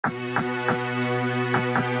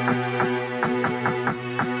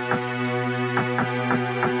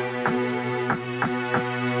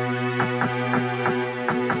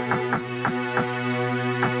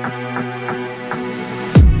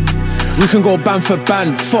We can go band for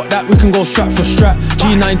band, fuck that, we can go strap for strap.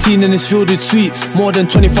 G19 and it's filled with sweets, more than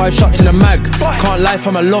 25 shots in a mag. Can't lie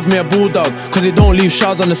fam, I love me a bulldog, cause it don't leave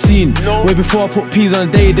shards on the scene. Way before I put peas on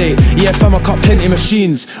a day-day, yeah fam, I cut plenty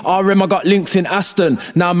machines. RM, I got links in Aston,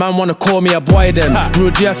 now man wanna call me a boy then.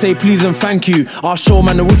 Real G, I say please and thank you, I'll show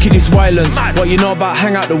man the wickedest violence. What you know about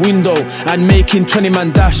hang out the window and making 20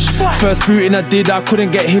 man dash. First booting I did, I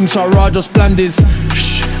couldn't get him, so I just planned his.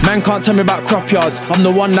 Shh, man can't tell me about crop yards, I'm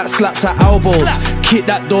the one that slaps at elbows. Kick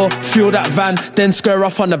that door, fuel that van, then square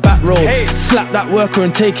off on the back roads. Slap that worker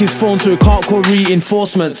and take his phone so he can't call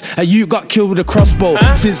reinforcements. A you got killed with a crossbow,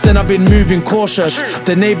 since then I've been moving cautious.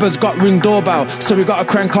 The neighbours got ring doorbell, so we gotta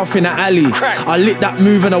crank off in the alley. I lit that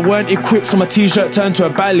move and I weren't equipped, so my t-shirt turned to a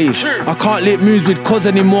bally. I can't lit moves with cuz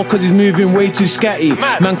anymore cause he's moving way too scatty.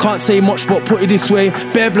 Man can't say much but put it this way,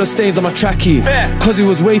 bare blood stains on my trackie, cause he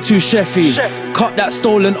was way too chefy. Cut that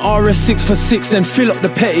stolen RS6 for 6, then fill up the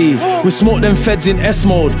petty. We smoke them feds in S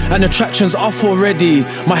mode and the traction's off already.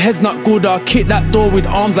 My head's not good, I'll kick that door with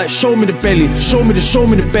arms like show me the belly, show me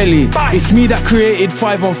the belly. It's me that created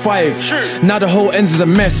 5 on 5, now the whole ends is a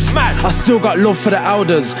mess. I still got love for the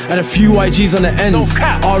elders and a few YGs on the ends.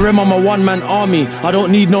 RM, I'm a one-man army, I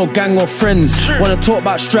don't need no gang or friends. Wanna talk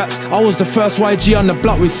about straps, I was the first YG on the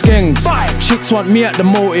block with skanks. Chicks want me at the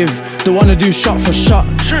motive, they wanna do shot for shot.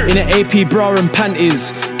 In an AP bra and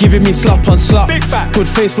panties, giving me slap on slap. Good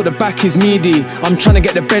face but the back is meaty, I'm trying to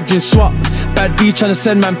get the bedroom swap. Bad B trying to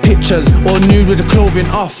send man pictures, all nude with the clothing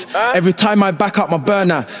off. Every time I back up my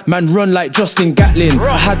burner, man run like Justin Gatlin.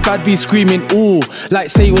 I had Bad B screaming ooh, like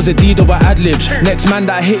say it was a D double ad-lib. Next man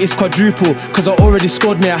that I hit is quadruple, cause I already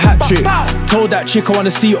scored me a hat-trick. Told that chick I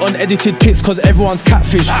wanna see unedited pics cause everyone's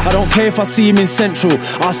catfish. I don't care if I see him in Central,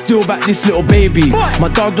 I'll still back this little baby. My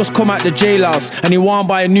dog just come out the jailhouse and he wanna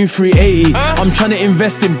buy a new 380. I'm trying to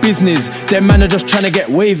invest in business, them man are just trying to get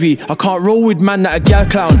wavy. I can't roll with man that a gal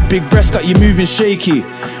clown, big breast got you moving shaky.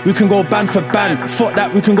 We can go band for band, fuck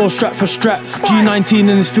that, we can go strap for strap. G19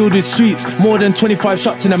 and it's filled with sweets, more than 25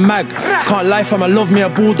 shots in a mag. Can't lie fam, I love me a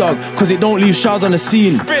bulldog, cause it don't leave shards on the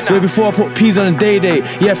scene. Way before I put peas on a day-day,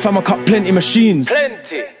 yeah fam, I cut plenty machines.